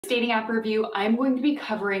Dating app review, I'm going to be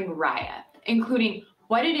covering RAYA, including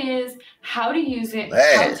what it is, how to use it,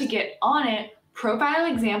 how to get on it,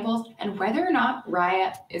 profile examples, and whether or not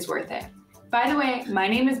RAYA is worth it. By the way, my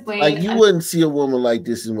name is Blaine. Like, you wouldn't see a woman like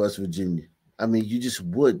this in West Virginia. I mean, you just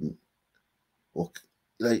wouldn't. Well,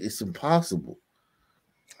 like, it's impossible.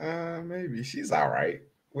 Maybe she's all right.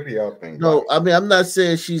 What do y'all think? No, I mean, I'm not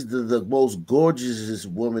saying she's the most gorgeous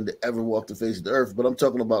woman to ever walk the face of the earth, but I'm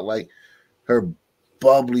talking about like her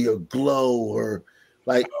bubbly or glow, or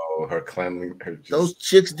like her cleanliness. Those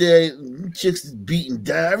chicks there, chicks beaten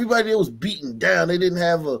down. Everybody there was beaten down. They didn't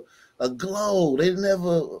have a glow. They didn't have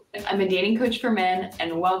a. I'm a dating coach for men,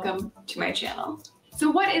 and welcome to my channel. So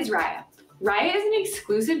what is RAYA? RAYA is an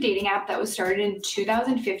exclusive dating app that was started in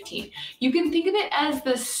 2015. You can think of it as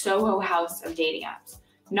the Soho House of dating apps.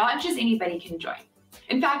 Not just anybody can join.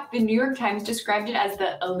 In fact, the New York Times described it as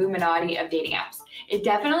the Illuminati of dating apps. It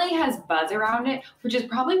definitely has buzz around it, which is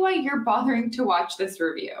probably why you're bothering to watch this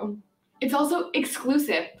review. It's also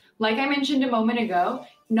exclusive. Like I mentioned a moment ago,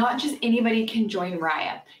 not just anybody can join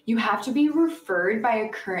RAYA. You have to be referred by a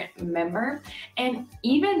current member, and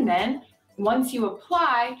even then, once you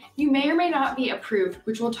apply, you may or may not be approved,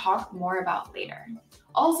 which we'll talk more about later.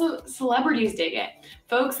 Also, celebrities dig it.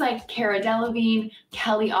 Folks like Cara Delevingne,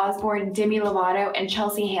 Kelly Osbourne, Demi Lovato, and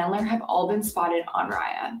Chelsea Handler have all been spotted on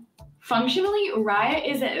RAYA. Functionally, RAYA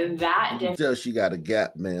isn't that different. You can tell she got a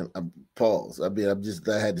gap, man. Pause. I mean, I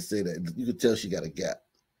had to say that. You can tell she got a gap.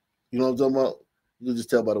 You know what I'm talking about? You can just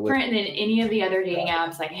tell by the way. Different than any of the other dating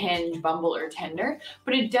apps like Hinge, Bumble, or Tinder,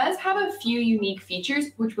 but it does have a few unique features,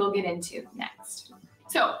 which we'll get into next.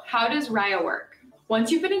 So how does RAYA work?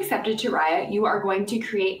 Once you've been accepted to RAYA, you are going to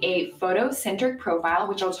create a photo-centric profile,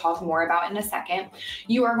 which I'll talk more about in a second.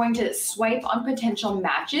 You are going to swipe on potential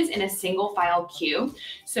matches in a single file queue.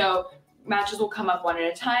 So matches will come up one at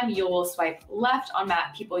a time. You will swipe left on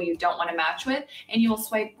people you don't want to match with, and you will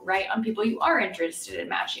swipe right on people you are interested in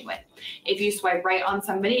matching with. If you swipe right on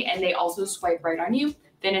somebody and they also swipe right on you,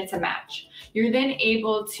 then it's a match. You're then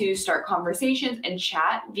able to start conversations and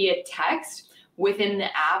chat via text within the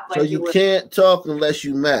app. So you can't talk unless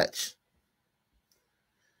you match.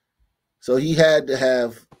 So he had to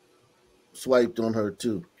have swiped on her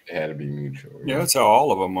too. It had to be mutual. Yeah, that's how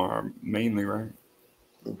all of them are mainly, right?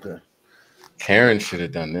 Okay. Karen should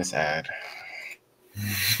have done this ad.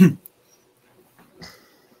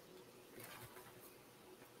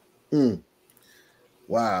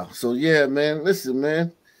 Wow. So yeah, man. Listen,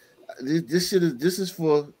 man. This is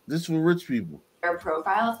for rich people. Their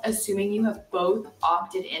profiles, assuming you have both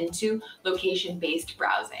opted into location-based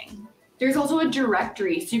browsing. There's also a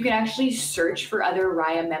directory, so you can actually search for other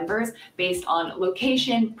RAYA members based on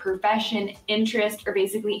location, profession, interest, or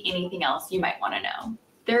basically anything else you might want to know.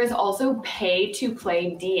 There is also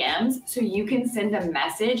pay-to-play DMs, so you can send a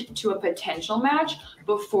message to a potential match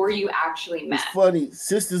before you actually match. It's funny,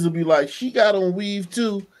 sisters will be like, she got on weave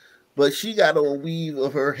too, but she got on weave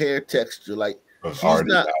of her hair texture. Like, she's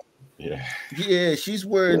not, yeah, she's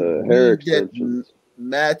wearing weave that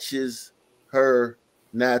matches her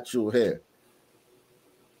natural hair.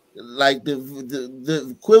 Like the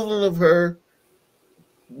equivalent of her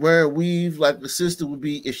wearing weave, like the sister would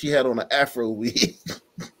be if she had on an afro weave.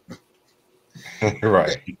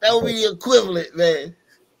 Right. That would be the equivalent, man.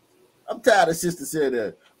 I'm tired of sister saying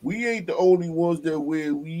that. We ain't the only ones that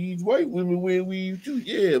wear weaves. White women wear weaves too.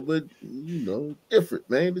 Yeah, but you know, different,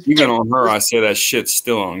 man. It's even on her, I say that shit's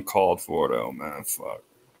still uncalled for though, man. Fuck.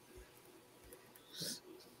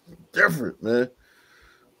 Different, man.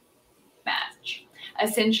 Match.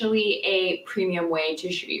 Essentially a premium way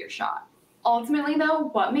to shoot your shot. Ultimately though,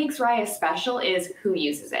 what makes RAYA special is who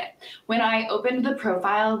uses it. When I opened the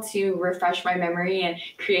profile to refresh my memory and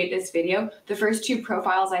create this video, the first two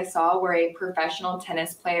profiles I saw were a professional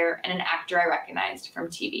tennis player and an actor I recognized from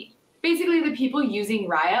TV. Basically, the people using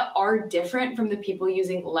RAYA are different from the people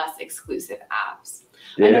using less exclusive apps.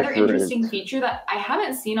 Another interesting feature that I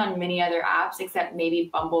haven't seen on many other apps, except maybe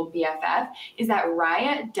Bumble BFF, is that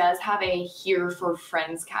RAYA does have a Here for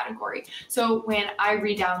Friends category. So when I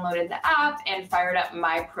re-downloaded the app and fired up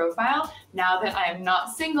my profile, now that I am not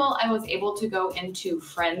single, I was able to go into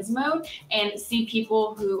friends mode and see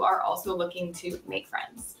people who are also looking to make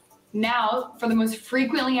friends. Now, for the most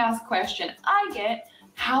frequently asked question I get,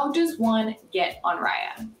 how does one get on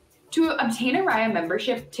RAYA? To obtain a RAYA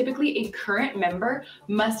membership, typically a current member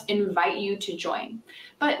must invite you to join.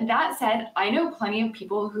 But that said, I know plenty of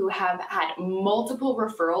people who have had multiple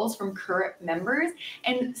referrals from current members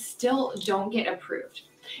and still don't get approved.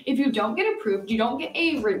 If you don't get approved, you don't get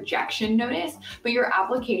a rejection notice, but your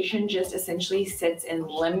application just essentially sits in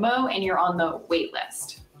limbo and you're on the wait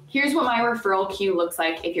list. Here's what my referral queue looks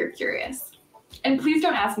like if you're curious. And please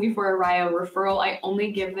don't ask me for a RAYA referral. I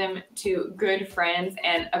only give them to good friends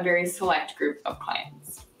and a very select group of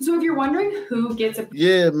clients. So if you're wondering who gets a...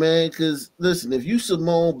 Yeah, man, because listen, if you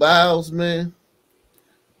Simone Biles, man,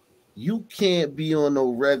 you can't be on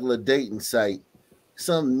no regular dating site.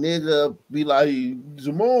 Some nigga be like,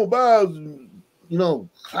 Simone Biles, you know,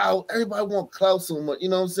 clout. Everybody want clout so much, you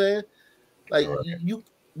know what I'm saying? Like,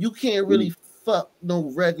 you can't really fuck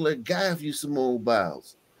no regular guy if you Simone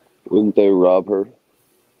Biles. Wouldn't they rob her?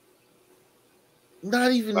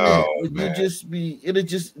 Not even that. You just be. It'll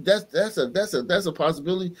just that's a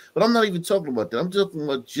possibility. But I'm not even talking about that. I'm talking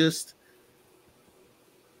about just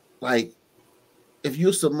like if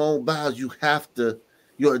you're Simone Biles, you have to.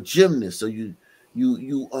 You're a gymnast, so you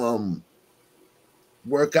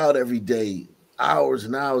work out every day, hours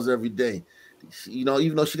and hours every day. You know,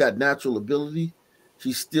 even though she got natural ability,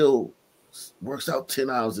 she still works out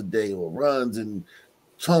 10 hours a day or runs and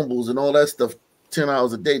tumbles and all that stuff 10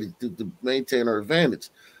 hours a day to maintain her advantage.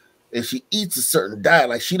 And she eats a certain diet.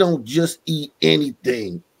 Like, she don't just eat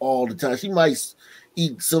anything all the time. She might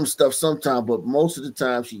eat some stuff sometime, but most of the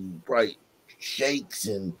time she probably shakes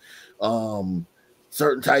and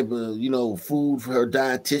certain type of, you know, food for her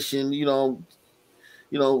dietitian, you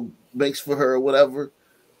know, makes for her or whatever.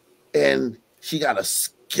 And she got a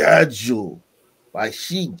schedule. Like,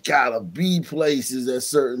 she gotta be places at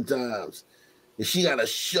certain times. And she gotta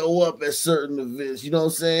show up at certain events. You know what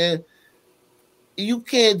I'm saying? You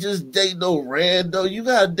can't just date no rando. You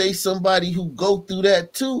gotta date somebody who go through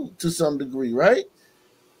that too, to some degree, right?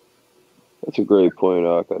 That's a great point,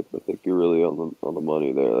 Ak. I think you're really on the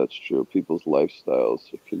money there. That's true. People's lifestyles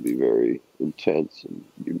can be very intense and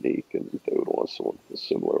unique, and they would want someone a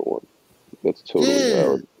similar one. That's totally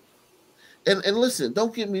valid. And listen,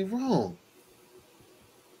 don't get me wrong.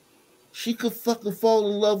 She could fucking fall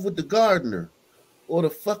in love with the gardener or the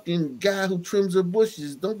fucking guy who trims her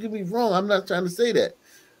bushes. Don't get me wrong. I'm not trying to say that.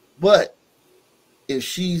 But if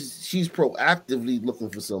she's proactively looking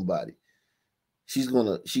for somebody,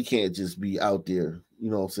 she can't just be out there,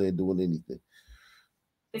 you know what I'm saying, doing anything.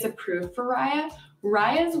 It's approved for RAYA.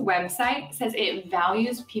 RAYA's website says it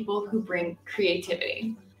values people who bring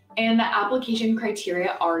creativity. And the application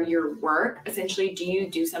criteria are your work. Essentially, do you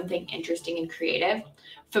do something interesting and creative?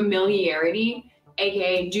 Familiarity,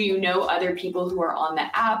 aka do you know other people who are on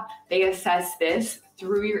the app? They assess this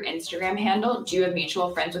through your Instagram handle. Do you have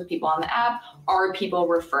mutual friends with people on the app? Are people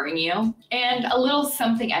referring you? And a little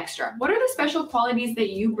something extra. What are the special qualities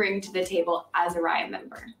that you bring to the table as a RAYA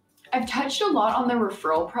member? I've touched a lot on the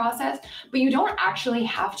referral process, but you don't actually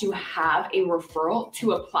have to have a referral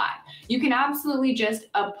to apply. You can absolutely just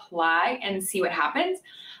apply and see what happens.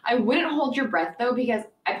 I wouldn't hold your breath though, because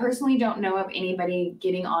I personally don't know of anybody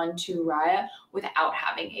getting onto RAYA without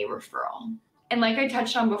having a referral. And like I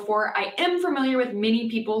touched on before, I am familiar with many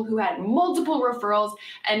people who had multiple referrals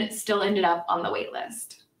and still ended up on the wait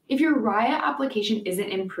list. If your RAYA application isn't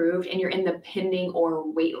improved and you're in the pending or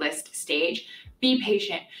waitlist stage, be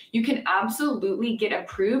patient. You can absolutely get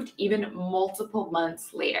approved even multiple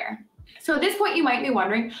months later. So at this point, you might be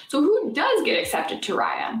wondering, so who does get accepted to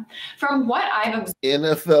RAYA? From what I've observed,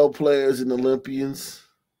 NFL players and Olympians,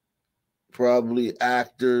 probably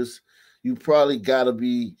actors. You probably got to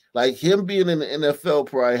be, like, him being in the NFL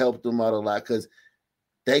probably helped them out a lot because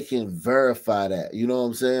they can verify that. You know what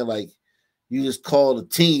I'm saying? Like, you just call the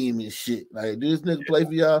team and shit. Like, do this nigga play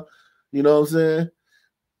for y'all? You know what I'm saying?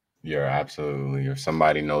 Yeah, absolutely. Or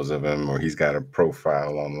somebody knows of him, or he's got a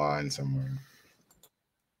profile online somewhere.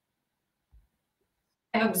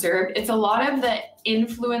 I've observed it's a lot of the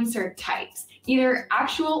influencer types, either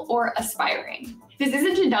actual or aspiring. This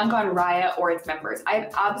isn't to dunk on RAYA or its members.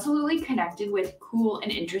 I've absolutely connected with cool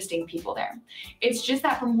and interesting people there. It's just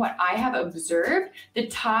that from what I have observed, the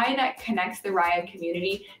tie that connects the RAYA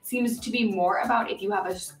community seems to be more about if you have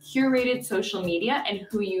a curated social media and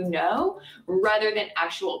who you know, rather than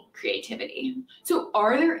actual creativity. So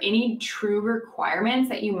are there any true requirements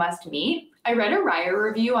that you must meet? I read a RAYA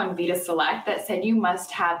review on Vita Select that said you must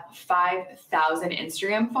have 5,000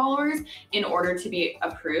 Instagram followers in order to be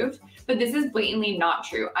approved, but this is blatantly not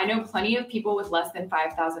true. I know plenty of people with less than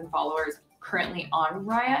 5,000 followers currently on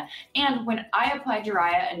RAYA, and when I applied to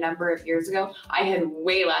RAYA a number of years ago, I had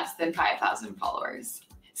way less than 5,000 followers.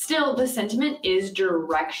 Still, the sentiment is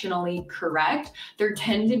directionally correct. There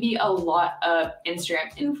tend to be a lot of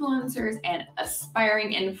Instagram influencers and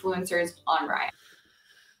aspiring influencers on RAYA.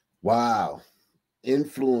 Wow.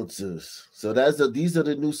 Influencers. So these are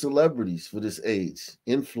the new celebrities for this age.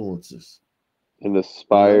 Influencers. And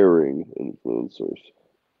aspiring influencers.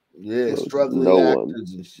 Yeah, struggling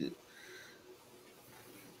actors and shit.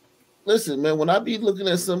 listen, man, when I be looking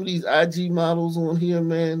at some of these IG models on here,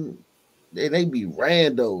 man, they be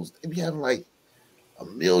randos. They be having like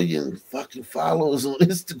 1 million fucking followers on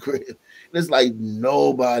Instagram. And it's like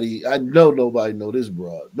nobody, I know nobody know this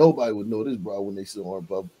broad. Nobody would know this broad when they see her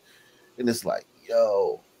above. And it's like,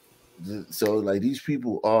 yo. So like these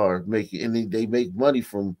people are making, and they make money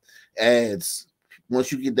from ads.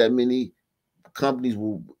 Once you get that many, companies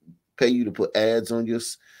will pay you to put ads on your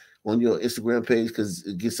Instagram page because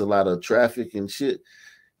it gets a lot of traffic and shit.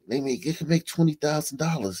 It can make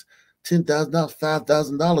 $20,000, $10,000,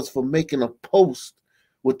 $5,000 for making a post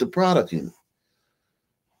with the product in it.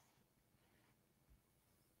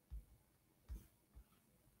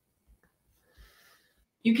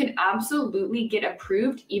 You can absolutely get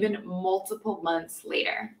approved even multiple months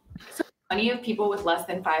later. So plenty of people with less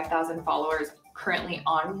than 5,000 followers currently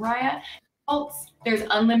on RAYA. There's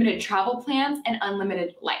unlimited travel plans and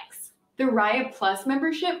unlimited likes. The RAYA Plus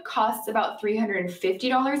membership costs about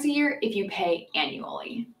 $350 a year if you pay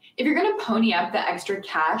annually. If you're going to pony up the extra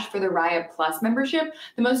cash for the RAYA Plus membership,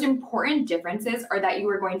 the most important differences are that you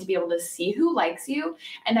are going to be able to see who likes you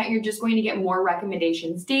and that you're just going to get more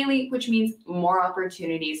recommendations daily, which means more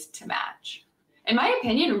opportunities to match. In my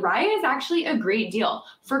opinion, RAYA is actually a great deal.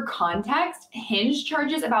 For context, Hinge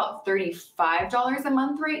charges about $35 a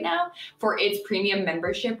month right now for its premium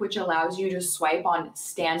membership, which allows you to swipe on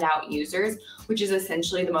standout users, which is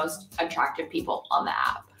essentially the most attractive people on the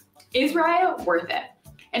app. Is RAYA worth it?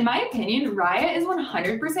 In my opinion, RAYA is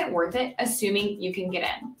 100% worth it, assuming you can get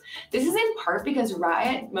in. This is in part because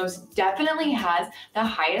RAYA most definitely has the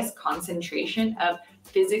highest concentration of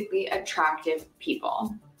physically attractive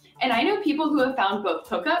people. And I know people who have found both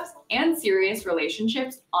hookups and serious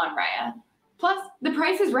relationships on RAYA. Plus, the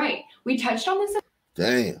price is right. We touched on this.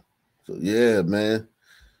 Damn. So yeah, man.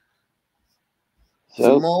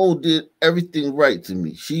 Simone did everything right to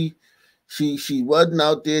me. She wasn't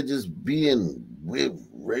out there just being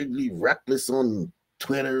regularly reckless on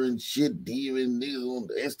Twitter and shit, DMing niggas on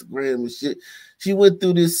the Instagram and shit. She went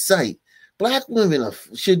through this site. Black women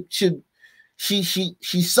she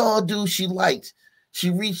saw a dude she liked. She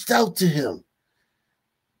reached out to him.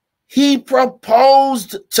 He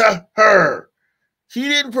proposed to her. She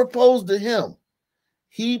didn't propose to him.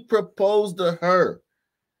 He proposed to her.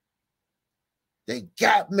 They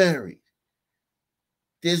got married.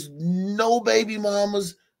 There's no baby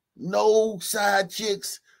mamas, no side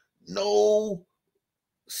chicks, no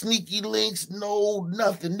sneaky links, no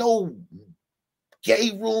nothing, no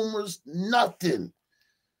gay rumors, nothing.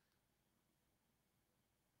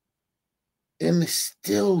 And they're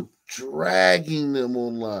still dragging them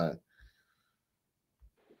online.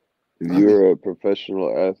 If you're a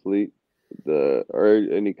professional athlete, or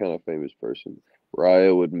any kind of famous person,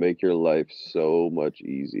 RAYA would make your life so much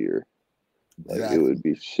easier. Exactly. Like it would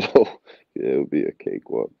be it would be a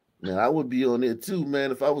cakewalk. Man, I would be on there too,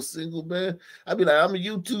 man. If I was single, man, I'd be like, I'm a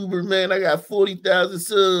YouTuber, man. I got 40,000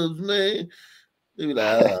 subs, man. They be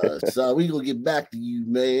like, so we gonna get back to you,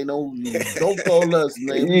 man. Don't call us,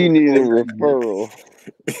 man. You need a referral.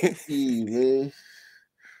 Yeah, man.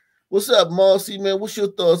 What's up, Marcy, man? What's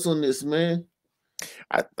your thoughts on this, man?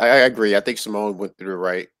 I agree. I think Simone went through the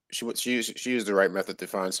right. She used the right method to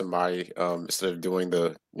find somebody instead of doing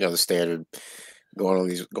the the standard going on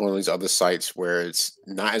these other sites where it's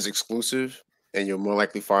not as exclusive and you'll more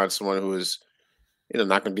likely find someone who is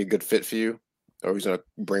not going to be a good fit for you or who's going to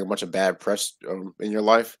bring a bunch of bad press in your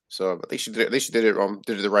life. So I think she did it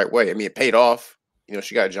the right way. I mean, it paid off.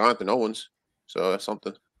 She got Jonathan Owens, so that's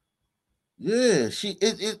something. Yeah,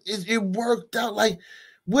 it worked out. Like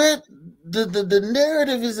where the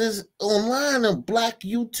narrative is online on Black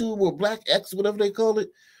YouTube or Black X, whatever they call it.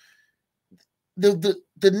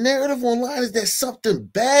 The narrative online is that something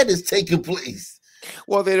bad is taking place.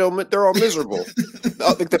 Well, they're all miserable.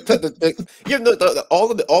 All the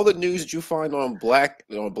news that you find on Black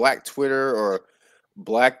Twitter or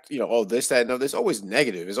Black, all this, that, and other, there's always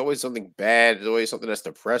negative. There's always something bad. There's always something that's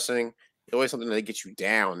depressing. There's always something that gets you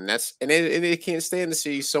down. And they can't stand to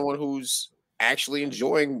see someone who's actually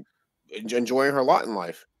enjoying her lot in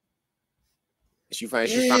life. She found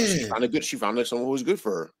someone who was good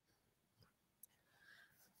for her.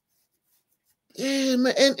 Yeah,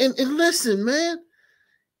 man, and listen, man.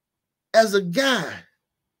 As a guy,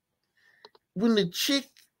 when the chick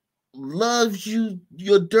loves you,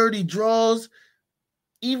 your dirty draws,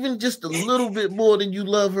 even just a little bit more than you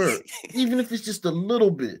love her, even if it's just a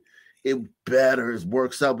little bit, it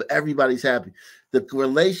works out, but everybody's happy. The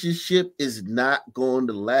relationship is not going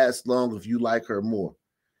to last long if you like her more.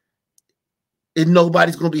 And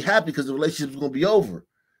nobody's going to be happy because the relationship is going to be over.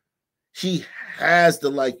 She has to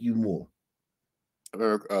like you more.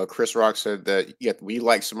 Chris Rock said that when you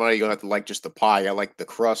like somebody, you don't have to like just the pie. I like the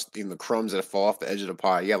crust and the crumbs that fall off the edge of the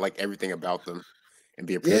pie. Yeah, like everything about them and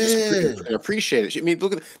be and appreciate it. I mean,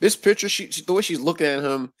 look at this picture. The way she's looking at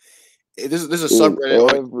him. This is a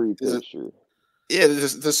subreddit. Every picture.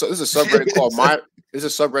 This is a subreddit called There's a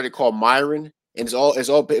subreddit called Myron, and it's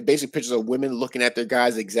all basic pictures of women looking at their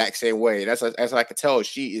guys the exact same way. And as I could tell,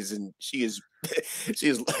 she is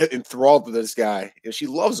enthralled with this guy, and she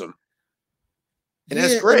loves him. And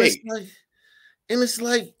that's great. And it's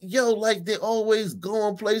like, yo, like they're always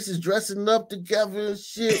going places, dressing up together and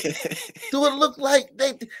shit. Do it look like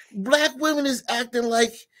black women is acting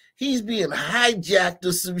like he's being hijacked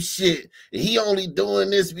or some shit? And he only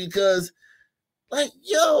doing this because, like,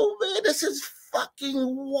 yo, man, this is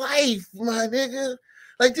fucking wife, my nigga.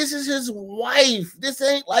 Like, this is his wife. This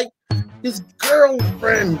ain't like his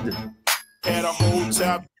girlfriend. At a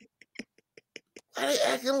hotel. Why they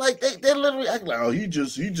acting like they literally acting like, oh, he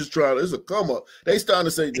just trying to, it's a come up. They starting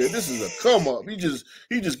to say that this is a come up. He just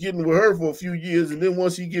getting with her for a few years, and then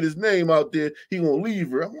once he get his name out there, he gonna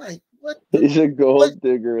leave her. I'm like, what? He's a gold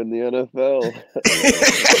digger in the NFL.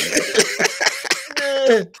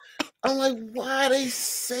 Man, I'm like, why are they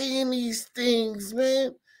saying these things,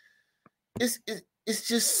 man? It's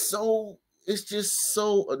just so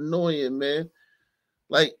annoying, man.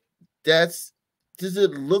 Like, does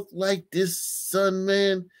it look like this son,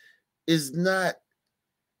 man, is not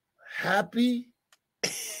happy?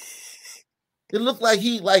 It looked like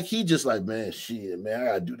he just like, man, shit, man, I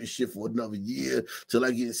gotta do this shit for another year till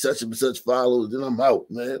I get such and such followers, then I'm out,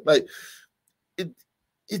 man. Like, it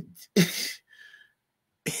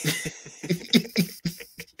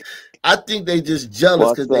I think they just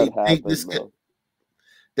jealous because they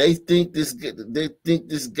think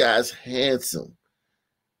this guy's handsome.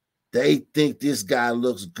 They think this guy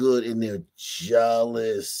looks good, and they're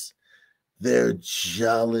jealous. They're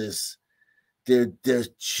jealous. They're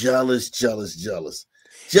jealous.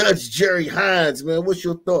 Judge Jerry Hines, man, what's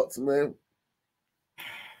your thoughts, man?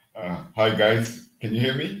 Hi, guys. Can you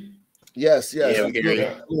hear me? Yes. Yeah, we can hear you.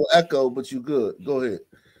 A little echo, but you good. Go ahead.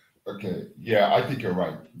 Okay. Yeah, I think you're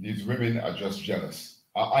right. These women are just jealous.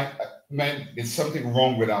 Man, there's something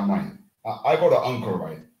wrong with our mind. I got an uncle,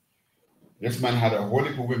 right? This man had a whole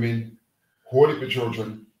heap of women, whole heap of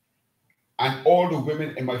children, and all the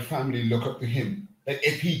women in my family look up to him. Like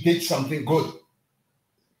if he did something good.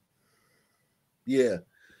 Yeah.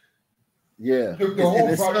 The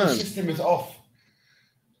whole value system is off.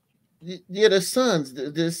 Yeah, there's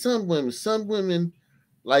some women,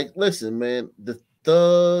 like, listen, man, the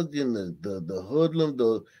thug and the hoodlum,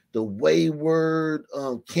 the wayward,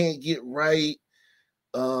 can't get right,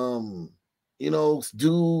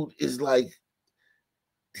 dude is like,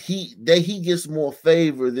 he gets more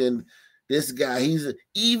favor than this guy.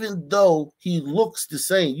 Even though he looks the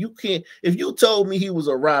same, you can't, if you told me he was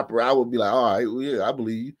a rapper, I would be like, all right, well, yeah, I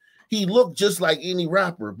believe you. He looked just like any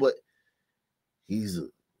rapper, but he's an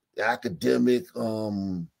academic,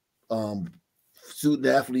 student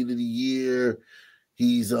athlete of the year.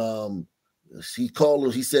 He says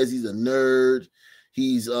he's a nerd.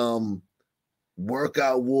 He's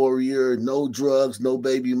workout warrior, no drugs, no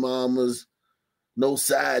baby mamas, no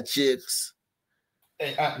side chicks.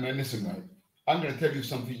 Hey, man, listen, man. I'm going to tell you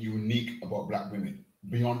something unique about black women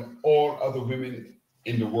beyond all other women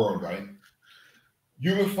in the world, right?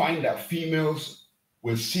 You will find that females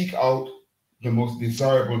will seek out the most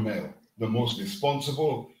desirable male, the most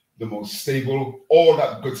responsible, the most stable, all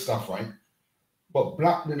that good stuff, right? But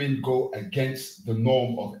black women go against the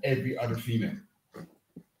norm of every other female.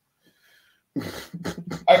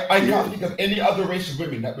 I can't think of any other race of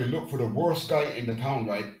women that will look for the worst guy in the town,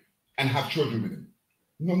 right, and have children with him.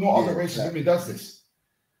 No other race of women does this.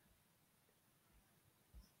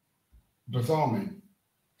 Bizarre, man.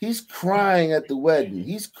 He's crying at the wedding.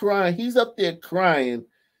 He's crying. He's up there crying.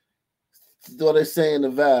 What they're saying the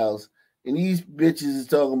vows, and these bitches is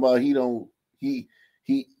talking about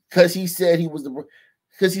because he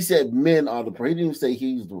said men are the prize. He didn't even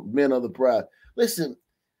say men are the prize. Listen,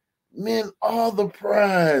 men are the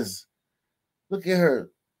prize. Look at her.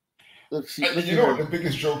 Look, you know what the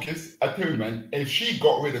biggest joke is? I tell you, man, if she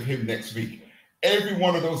got rid of him next week, every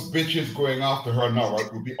one of those bitches going after her now,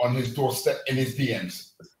 right, would be on his doorstep in his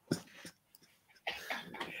DMs.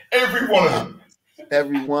 Every one of them.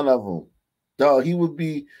 Every one of them. Dog, he would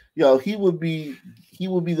be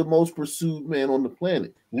the most pursued man on the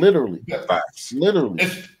planet. Literally. Facts. Literally.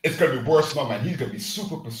 It's gonna be worse now, man. He's gonna be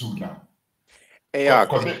super pursued now. Hey,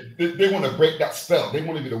 because they want to break that spell. They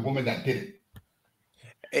want to be the woman that did it.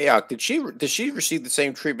 Hey, did she receive the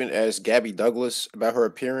same treatment as Gabby Douglas about her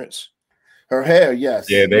appearance? Her hair, yes.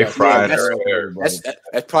 Yeah, they fried that's, her hair.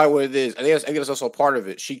 That's probably what it is. I think that's also part of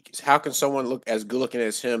it. How can someone look as good looking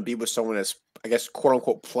as him be with someone that's, I guess, quote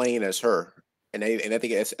unquote plain as her? And I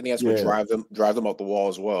think that's what drive them off the wall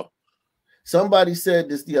as well. Somebody said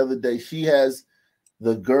this the other day. She has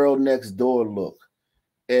the girl next door look,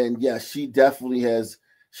 and yeah, she definitely has.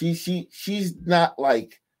 She's not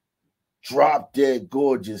like drop dead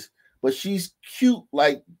gorgeous, but she's cute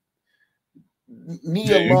like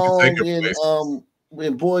Nia Long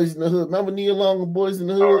in Boys in the Hood. Remember Nia Long in Boys in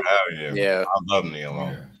the Hood? Oh hell yeah! I love Nia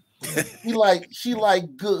Long. She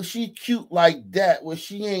like good. She cute like that. Where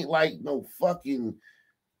she ain't like no fucking.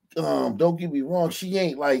 Don't get me wrong. She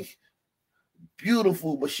ain't like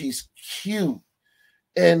beautiful, but she's cute.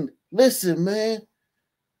 And listen, man,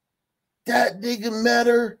 that nigga met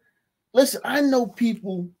her. Listen, I know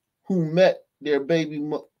people who met their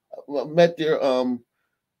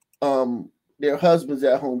their husbands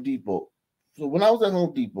at Home Depot. So when I was at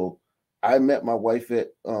Home Depot, I met my wife at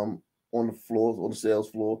on the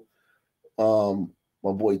sales floor.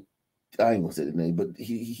 My boy, I ain't gonna say the name, but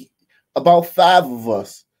he about 5 of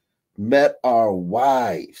us met our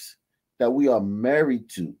wives that we are married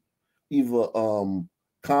to, either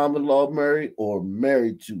common law married or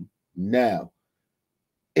married to now.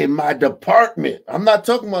 In my department, I'm not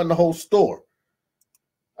talking about in the whole store.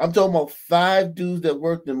 I'm talking about 5 dudes that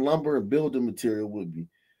worked in lumber and building material with me,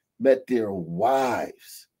 met their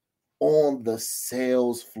wives on the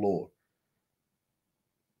sales floor.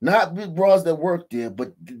 Not big bras that worked there,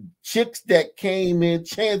 but the chicks that came in,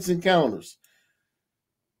 chance encounters.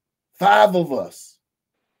 5 of us.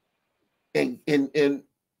 And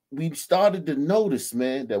we started to notice,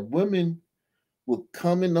 man, that women would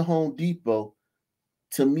come into Home Depot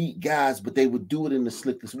to meet guys, but they would do it in the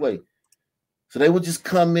slickest way. So they would just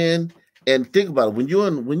come in and think about it. When you're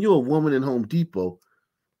a woman in Home Depot,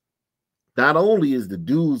 not only is the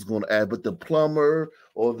dude's going to add, but the plumber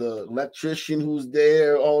or the electrician who's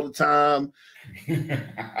there all the time,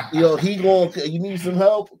 you need some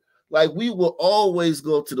help. Like we will always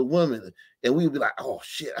go to the women and we would be like, oh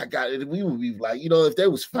shit, I got it. And we would be like, if they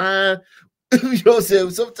was fine, you know what I'm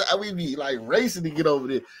saying? Sometimes we'd be like racing to get over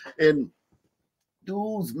there. And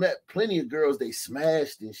dudes met plenty of girls they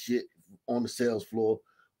smashed and shit on the sales floor.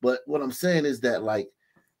 But what I'm saying is that like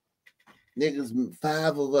niggas,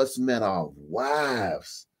 5 of us met our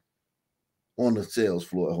wives on the sales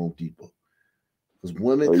floor at Home Depot. Because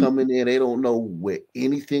women come in there, they don't know where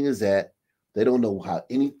anything is at. They don't know how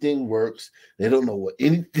anything works. They don't know what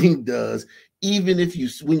anything does. Even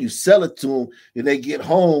when you sell it to them and they get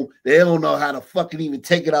home, they don't know how to fucking even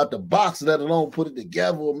take it out the box, let alone put it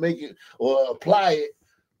together or make it or apply it.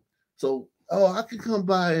 So, I can come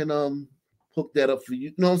by and hook that up for you.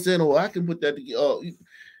 You know what I'm saying? Or I can put that together.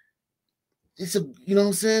 It's you know what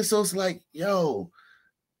I'm saying? So it's like, yo,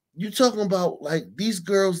 you talking about like these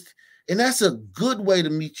girls, and that's a good way to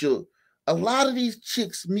meet a lot of these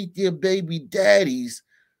chicks meet their baby daddies,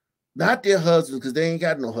 not their husbands, because they ain't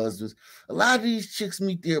got no husbands. A lot of these chicks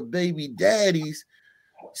meet their baby daddies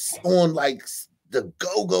on like the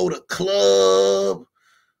go to club.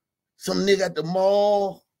 Some nigga at the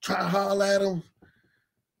mall try to holler at them.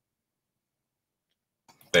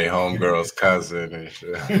 They homegirl's cousin and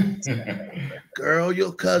shit. Girl,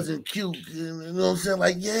 your cousin cute. You know what I'm saying?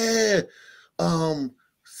 Like, yeah. A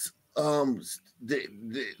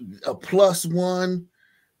 +1,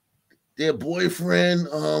 their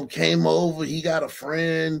boyfriend came over. He got a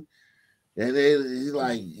friend, and he's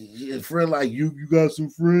like, a friend like you got some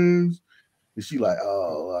friends, and she like,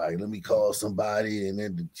 oh, all right, let me call somebody, and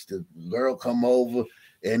then the girl come over,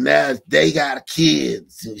 and now they got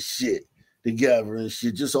kids and shit together and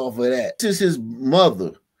shit just off of that. This is his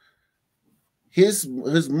mother. His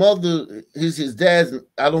mother, his dad's.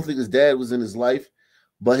 I don't think his dad was in his life,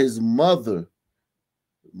 but his mother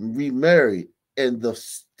remarried, and the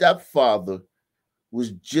stepfather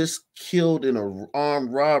was just killed in an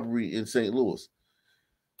armed robbery in St. Louis.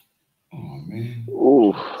 Oh man!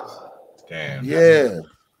 Ooh, damn. Yeah.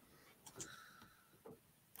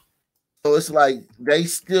 So it's like he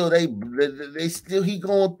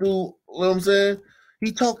going through. You know what I'm saying?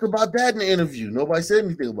 He talked about that in the interview. Nobody said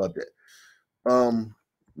anything about that.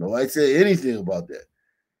 Nobody said anything about that.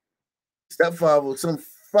 Stepfather, some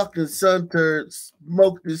fucking son turd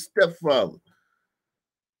smoked his stepfather.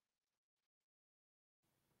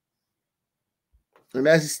 And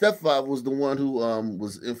as his stepfather was the one who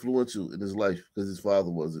was influential in his life because his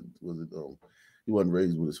father he wasn't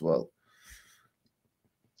raised with his father.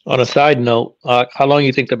 On a side note, how long do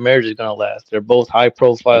you think the marriage is gonna last? They're both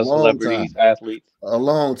high-profile celebrities, athletes. A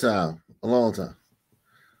long time. I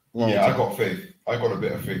got faith. I got a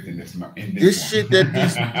bit of faith in this. This shit that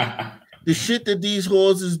these, the shit that these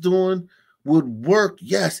whores is doing would work,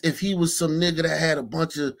 yes, if he was some nigga that had a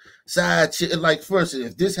bunch of side shit. Like, for instance,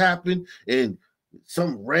 if this happened and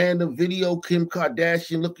some random video Kim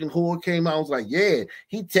Kardashian looking whore came out, I was like, yeah,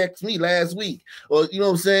 he texted me last week. Or, you know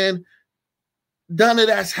what I'm saying? None of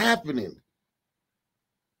that's happening.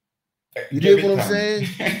 You dig what I'm saying?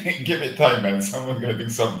 Give it time, man. Someone's gonna do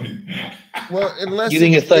something. Well, unless you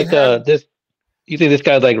think it's like this. You think this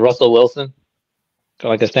guy's like Russell Wilson, kind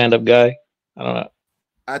of like a stand-up guy? I don't know.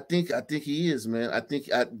 I think he is, man. I think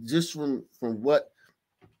just from what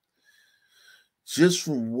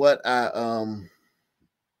I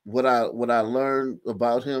learned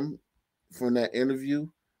about him from that interview,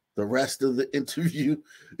 the rest of the interview,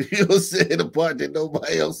 you know what I'm saying, the part that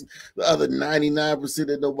nobody else, the other 99%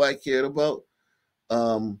 that nobody cared about.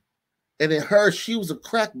 And then she was a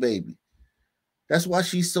crack baby. That's why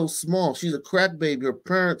she's so small. She's a crack baby. Her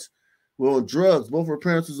parents were on drugs. Both her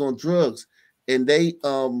parents was on drugs. And they,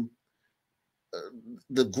 the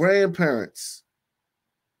grandparents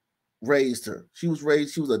raised her. She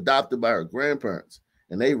was adopted by her grandparents,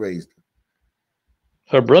 and they raised her.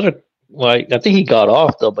 Her brother, like, I think he got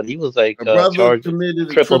off though, but he was like her brother charged committed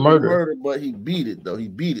with triple murder. But he beat it though. He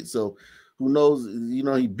beat it. So who knows? You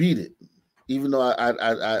know, he beat it. Even though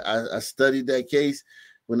I studied that case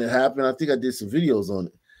when it happened. I think I did some videos on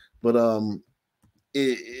it, but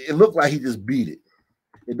it looked like he just beat it.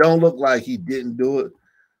 It don't look like he didn't do it,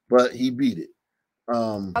 but he beat it.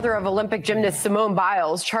 Mother of Olympic gymnast Simone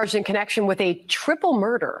Biles charged in connection with a triple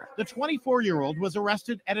murder. The 24-year-old was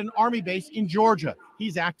arrested at an Army base in Georgia.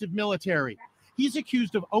 He's active military. He's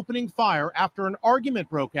accused of opening fire after an argument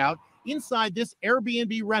broke out inside this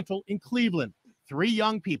Airbnb rental in Cleveland. 3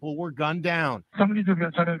 young people were gunned down. Somebody just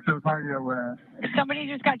got shot at a party where? Somebody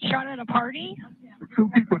just got shot at a party? 2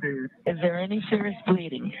 people did. Is there any serious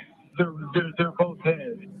bleeding? They're both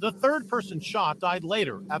dead. The third person shot died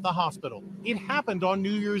later at the hospital. It happened on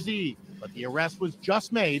New Year's Eve, but the arrest was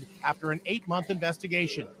just made after an 8-month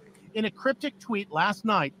investigation. In a cryptic tweet last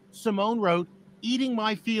night, Simone wrote, "Eating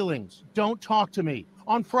my feelings, don't talk to me."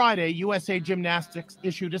 On Friday, USA Gymnastics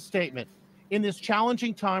issued a statement. In this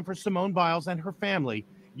challenging time for Simone Biles and her family,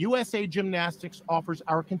 USA Gymnastics offers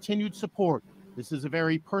our continued support. This is a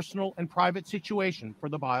very personal and private situation for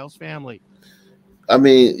the Biles family. I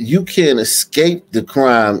mean, you can't escape the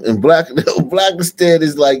crime. And Blackistan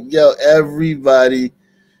is like, yo, everybody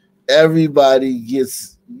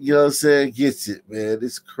gets, you know what I'm saying, gets it, man.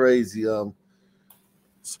 It's crazy. Her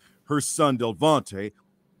son, Delvante,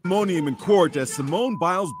 ammonium in court as Simone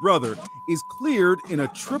Biles' brother, is cleared in a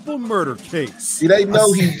triple murder case. See, they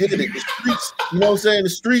know he did it. The streets, you know what I'm saying? The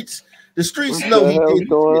streets know he did it.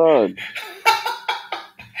 Going on?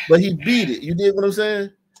 But he beat it. You did what I'm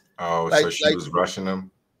saying? Oh, so she was rushing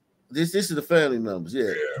them. This is the family members,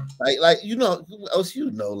 yeah. Like you know, who else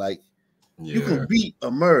you know? Like you can beat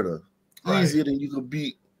a murder easier than you can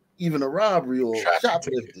beat even a robbery or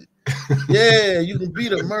shoplifting. Yeah, you can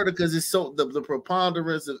beat a murder because it's so the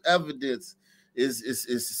preponderance of evidence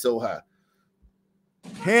is so high.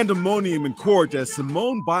 Pandemonium in court as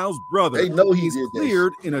Simone Biles' brother is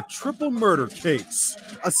cleared in a triple murder case.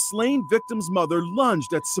 A slain victim's mother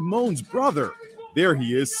lunged at Simone's brother. There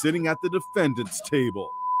he is sitting at the defendant's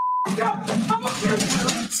table.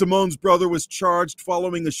 Simone's brother was charged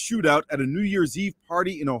following a shootout at a New Year's Eve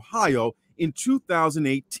party in Ohio in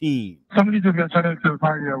 2018. Somebody just got shot at a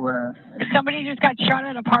party where? Somebody just got shot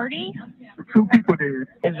at a party? 2 people did.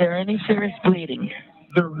 Is there any serious bleeding?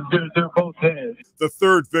 They're both dead. The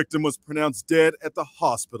third victim was pronounced dead at the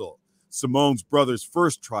hospital. Simone's brother's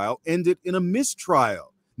first trial ended in a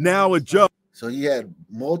mistrial. Now a judge. So he had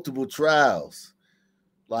multiple trials.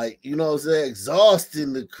 Like, you know what I'm saying,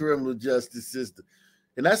 exhausting the criminal justice system.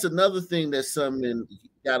 And that's another thing that some men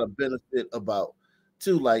got a benefit about,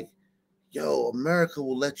 too. Like, yo, America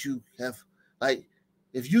will let you have, like,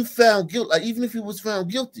 if you found guilty, like, even if you was found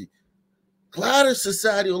guilty, glider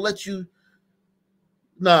society will let you,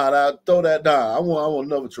 throw that down. I want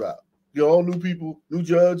another trial. You all new people, new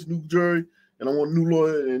judge, new jury, and I want a new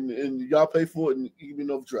lawyer, and y'all pay for it and give me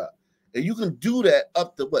another trial. And you can do that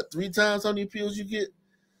up to, 3 times how many appeals you get?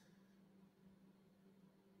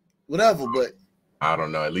 Whatever, but I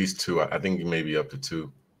don't know, at least 2. I think maybe up to 2.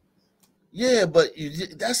 Yeah, but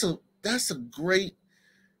that's a great,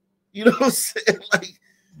 you know what I'm saying? Like,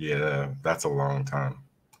 yeah, that's a long time.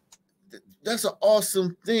 That's an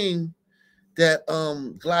awesome thing that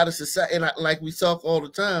glider society, and like we talk all the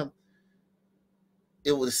time,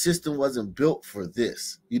 the system wasn't built for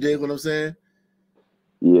this. You dig what I'm saying?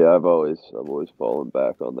 Yeah, I've always fallen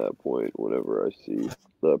back on that point whenever I see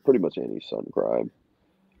pretty much any son crime,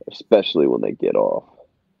 especially when they get off.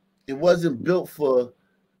 It wasn't built for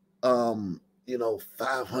 500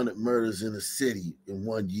 murders in a city in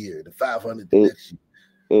 1 year, the 500 the next year.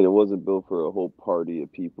 And it wasn't built for a whole party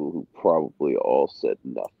of people who probably all said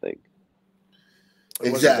nothing.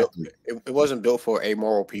 Exactly. It wasn't built for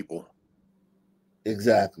amoral people.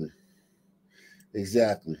 Exactly.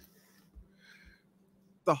 The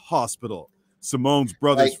hospital. Simone's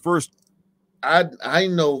brother's first. I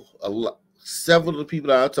know a lot. Several of the people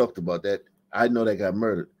that I talked about that I know that got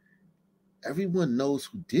murdered. Everyone knows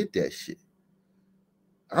who did that shit.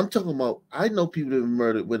 I'm talking about. I know people that were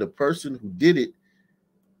murdered where the person who did it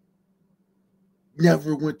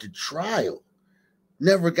never went to trial,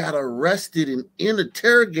 never got arrested and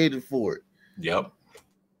interrogated for it. Yep.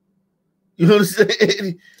 You know what I'm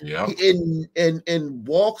saying? Yep. And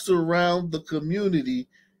walks around the community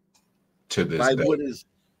to this like day. with his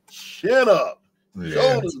chin up,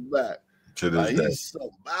 shoulders back. To this day. He's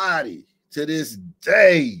somebody to this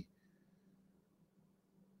day.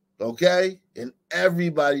 Okay? And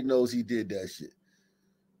everybody knows he did that shit.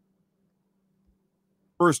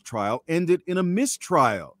 First trial ended in a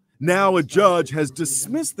mistrial. Now a judge has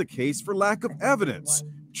dismissed the case for lack of evidence,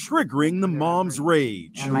 triggering the mom's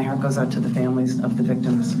rage. And my heart goes out to the families of the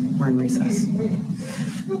victims. We're in recess.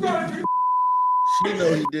 She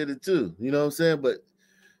know he did it too. You know what I'm saying? But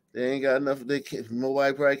they ain't got enough.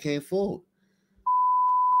 Nobody probably came forward.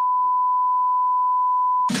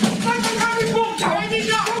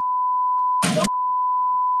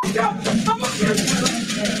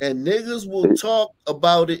 And niggas will talk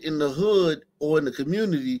about it in the hood or in the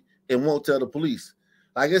community and won't tell the police.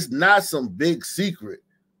 Like it's not some big secret.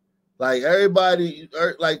 Like everybody,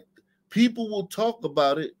 like people will talk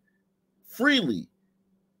about it freely,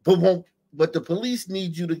 but the police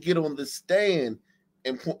need you to get on the stand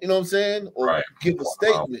and you know what I'm saying, or give a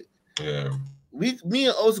statement. Yeah. Me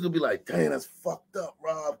and Osa could be like, "Damn, that's fucked up.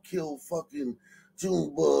 Rob killed fucking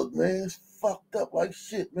Junebug, man. It's fucked up like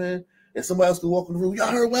shit, man." And somebody else could walk in the room.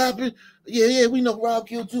 Y'all heard what happened? Yeah, we know Rob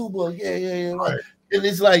killed Junebug. Yeah. Right. And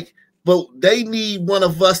it's like, but they need one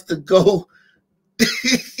of us to go. To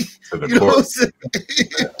the court.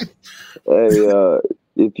 Hey,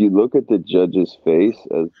 if you look at the judge's face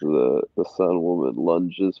as the son woman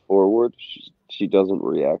lunges forward, she doesn't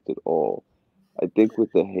react at all. I think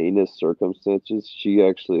with the heinous circumstances, she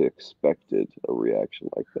actually expected a reaction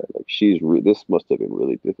like that. Like this must have been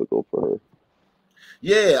really difficult for her.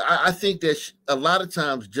 Yeah, I think that a lot of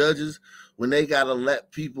times judges, when they gotta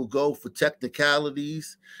let people go for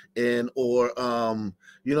technicalities or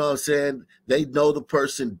you know what I'm saying, they know the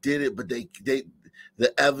person did it, but they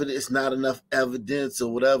the evidence, not enough evidence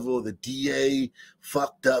or whatever, or the DA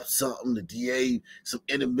fucked up something, the DA, some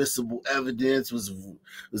inadmissible evidence was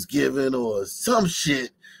given or some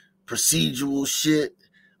shit, procedural shit.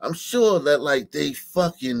 I'm sure that like they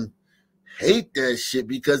fucking hate that shit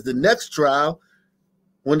because the next trial,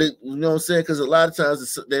 when they, you know what I'm saying, because a lot of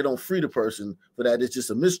times they don't free the person for that, it's just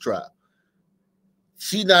a mistrial.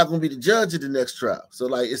 She not gonna be the judge of the next trial, so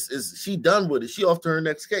like it's she done with it. She off to her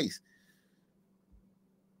next case.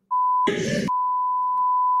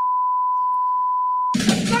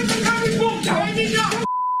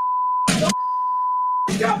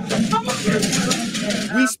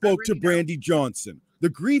 We spoke to Brandy Johnson, the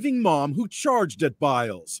grieving mom who charged at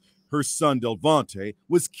Biles. Her son Delvante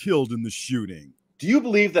was killed in the shooting. Do you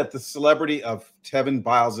believe that the celebrity of Tevin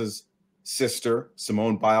Biles' sister,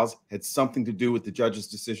 Simone Biles, had something to do with the judge's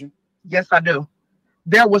decision? Yes, I do.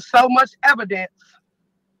 There was so much evidence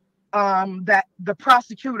that the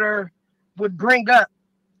prosecutor would bring up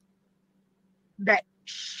that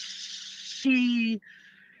she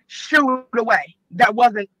shooed away, that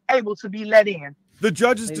wasn't able to be let in. The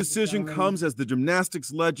judge's decision comes as the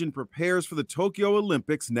gymnastics legend prepares for the Tokyo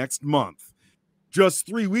Olympics next month. Just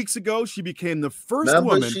 3 weeks ago, she became the first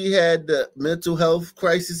woman. Remember she had the mental health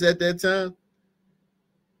crisis at that time?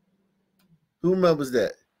 Who remembers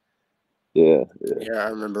that? Yeah, I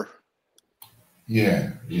remember.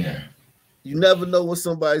 Yeah. You never know what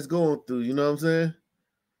somebody's going through, you know what I'm saying?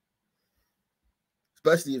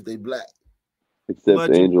 Especially if they black.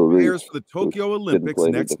 Except Angel prepares for the Tokyo Olympics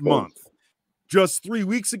next month. Just 3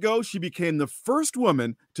 weeks ago, she became the first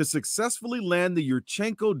woman to successfully land the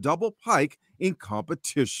Yurchenko double pike in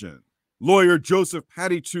competition. Lawyer Joseph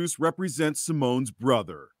Patichus represents Simone's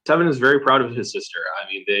brother. Tevin is very proud of his sister. I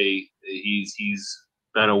mean, he's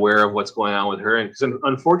been aware of what's going on with her, and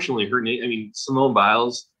unfortunately, Simone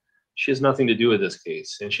Biles, she has nothing to do with this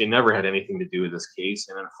case, and she never had anything to do with this case.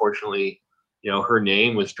 And unfortunately, her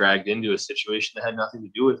name was dragged into a situation that had nothing to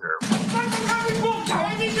do with her.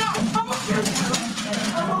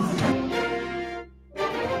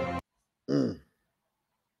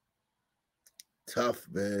 Tough,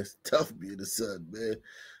 man. It's tough being a son, man.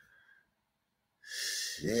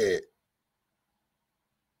 Shit.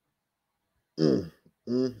 Hello.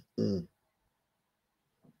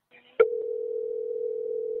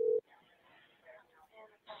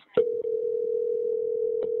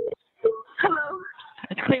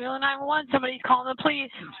 It's Cleveland 911. Somebody's calling the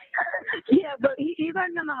police. Yeah, but you guys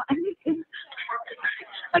are not.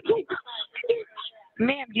 Okay.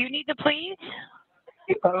 Ma'am, do you need the police?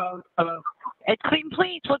 Hello. It's Cleveland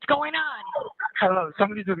Police. What's going on? Hello.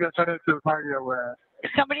 Somebody just got shot at the party where.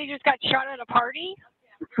 Somebody just got shot at a party?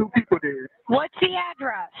 2 people did. What's the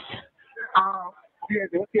address?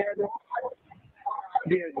 What's the address?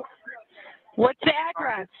 What's the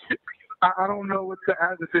address? I don't know what the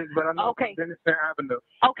address is, but I know Okay. Denison Avenue.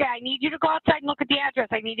 Okay, I need you to go outside and look at the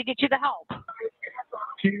address. I need to get you the help.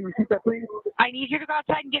 Can you repeat that, please? I need you to go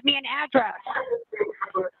outside and get me an address.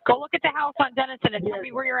 Go look at the house on Denison and tell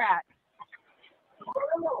me where you're at.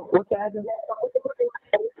 What's the address?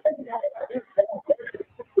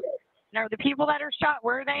 Now, the people that are shot,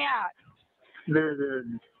 where are they at? They're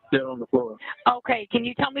on the floor. Okay, can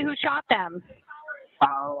you tell me who shot them?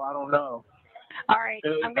 I don't know. All right,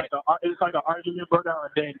 It's like an argument broke out,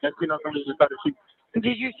 and then next thing I know, somebody just started shooting.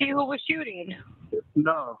 Did you see who was shooting?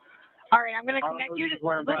 No. All right, I'm going to connect you to.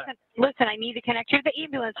 Listen, I need to connect you to the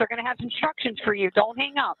ambulance. They're going to have instructions for you. Don't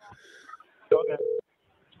hang up. Okay.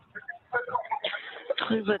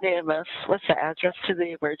 Cleveland EMS. What's the address to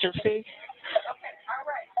the emergency?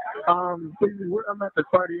 I'm at the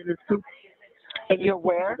party and there's 2. And you're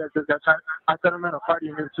where? That just got shot. I said I'm at a party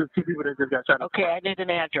and there's 2 people that just got shot. Okay, I need an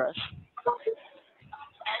address.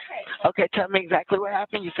 Okay, tell me exactly what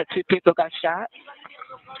happened. You said 2 people got shot?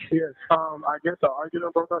 Yes. I guess an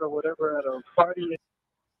argument broke out or whatever at a party.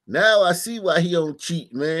 Now I see why he don't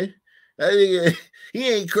cheat, man. He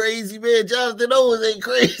ain't crazy, man. Jonathan Owens ain't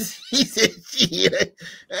crazy. He said, "Shit,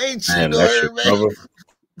 I ain't cheating on her, man."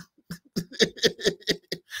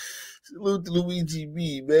 Salute to Luigi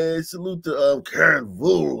B, man. Salute to Karen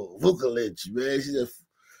Vukovic, man. She's a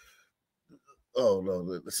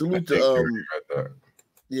salute to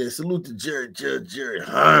salute to Jared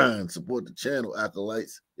Hahn. Support the channel,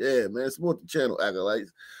 acolytes. Yeah, man, support the channel,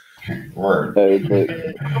 acolytes. Word. Hey, but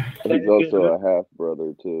he's also a half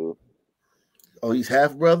brother too. Oh, he's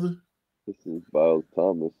half brother? This is Biles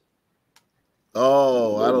Thomas.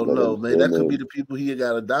 Oh, I don't know, man. That could be the people he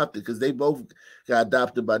got adopted because they both got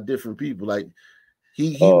adopted by different people. Like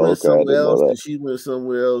he went somewhere else and she went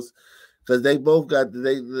somewhere else because they both got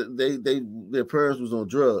their parents was on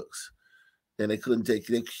drugs and they couldn't take.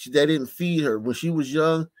 They didn't feed her when she was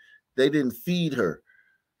young. They didn't feed her,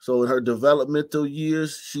 so in her developmental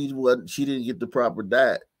years, she didn't get the proper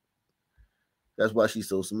diet. That's why she's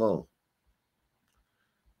so small.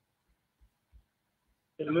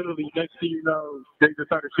 And literally next thing you know, they just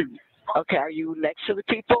started shooting. Okay, are you next to the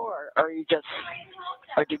people, or are you just,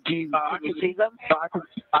 or can you see them? I can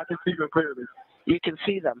see them clearly. You can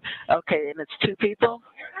see them. Okay, and it's 2 people?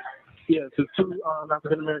 Yes, it's 2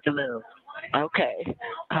 African American males. Okay,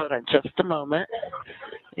 hold on just a moment.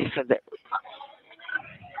 You said that.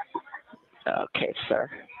 Okay, sir.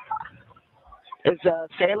 Is a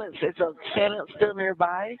assailant still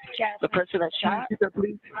nearby? The person that shot?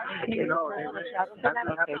 No,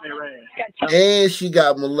 and she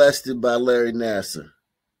got molested by Larry Nassar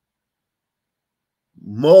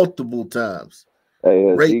multiple times. Hey,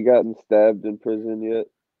 has he gotten stabbed in prison yet?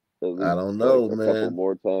 I don't know, a man. Couple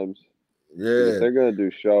more times. Yeah. If they're gonna do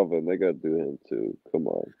Chauvin, they gotta do him too. Come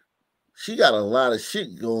on. She got a lot of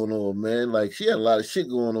shit going on, man. Like she had a lot of shit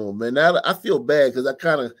going on, man. Now I feel bad because I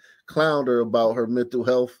kind of clowned her about her mental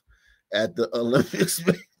health at the Olympics.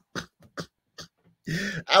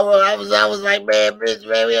 I was like, man, bitch,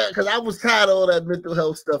 man, because I was tired of all that mental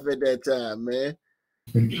health stuff at that time, man.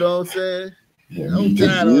 You know what I'm saying? Yeah, I'm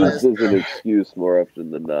tired of that stuff. Used as an excuse more often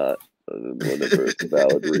than not, whenever it's a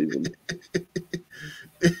valid reason.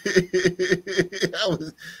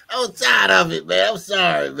 I was tired of it, man. I'm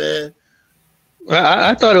sorry, man.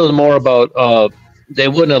 I thought it was more about they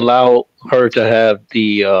wouldn't allow her to have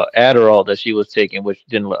the Adderall that she was taking, which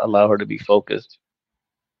didn't allow her to be focused.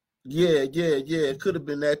 Yeah. It could have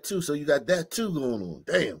been that too. So you got that too going on.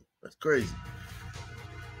 Damn, that's crazy.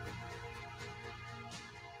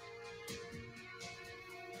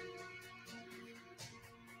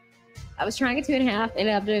 I was trying a 2.5,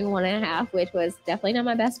 ended up doing 1.5, which was definitely not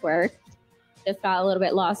my best work. just got a little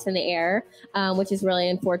bit lost in the air, which is really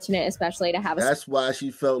unfortunate, especially to have. That's why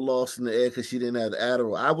she felt lost in the air, because she didn't have the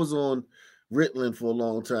Adderall. I was on Ritalin for a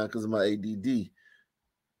long time because of my ADD.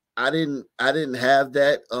 I didn't have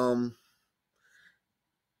that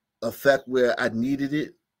effect where I needed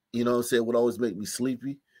it. You know what I'm saying? It would always make me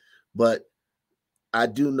sleepy. But I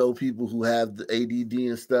do know people who have the ADD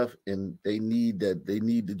and stuff, and they need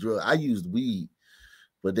the drug. I used weed,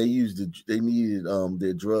 but they needed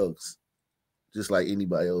their drugs, just like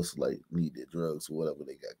anybody else like need their drugs or whatever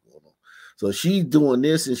they got going on. So she's doing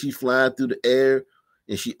this and she's flying through the air,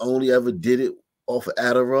 and she only ever did it off of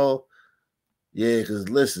Adderall. Yeah, because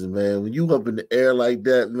listen, man, when you up in the air like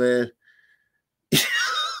that, man,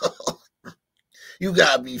 you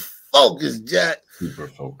gotta be focused, Jack. Super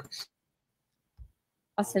focused.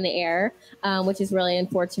 Lost in the air, which is really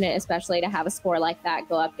unfortunate, especially to have a score like that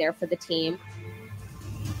go up there for the team.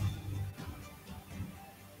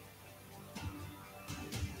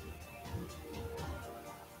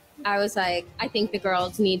 I was like, I think the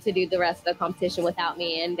girls need to do the rest of the competition without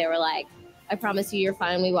me. And they were like, I promise you, you're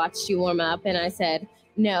fine. We watched you warm up. And I said,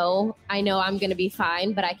 no, I know I'm going to be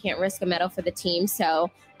fine, but I can't risk a medal for the team.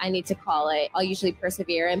 So I need to call it. I'll usually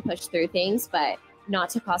persevere and push through things, but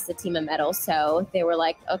not to cost the team a medal. So they were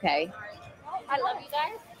like, okay. I love you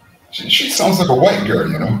guys. She sounds like a white girl,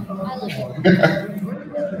 you know. I love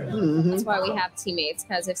you. That's why we have teammates,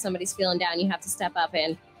 because if somebody's feeling down, you have to step up,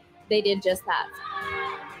 and they did just that.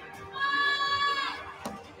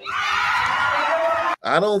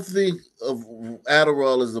 I don't think of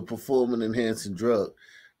Adderall as a performance enhancing drug,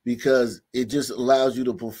 because it just allows you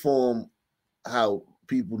to perform how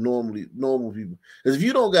normal people. Because if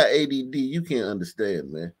you don't got ADD, you can't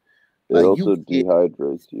understand, man. It also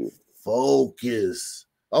dehydrates you. Focus.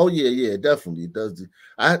 Oh yeah, definitely it does.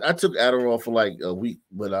 I took Adderall for like a week,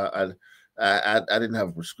 but I didn't have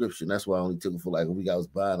a prescription. That's why I only took it for like a week. I was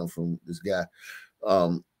buying them from this guy.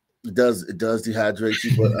 It does dehydrate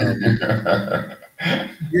you, but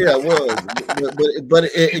yeah, it was. But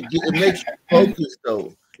it makes you focus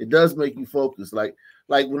though. It does make you focus. Like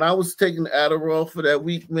when I was taking Adderall for that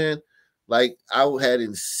week, man, like I had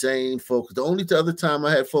insane focus. The only other time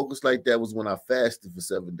I had focus like that was when I fasted for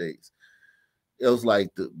 7 days. It was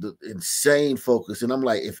like the insane focus, and I'm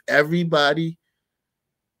like, if everybody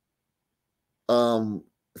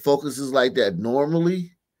focuses like that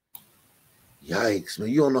normally. Yikes, man.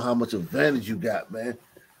 You don't know how much advantage you got, man.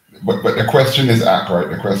 But the question is, right?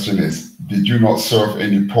 The question is, did you not surf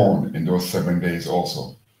any porn in those 7 days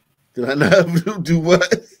also? Did I not do what?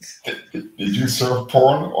 Did you surf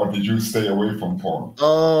porn, or did you stay away from porn?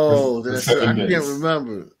 Oh, I can't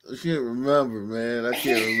remember. I can't remember, man. I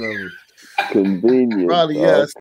can't remember. Convenient. Probably yes.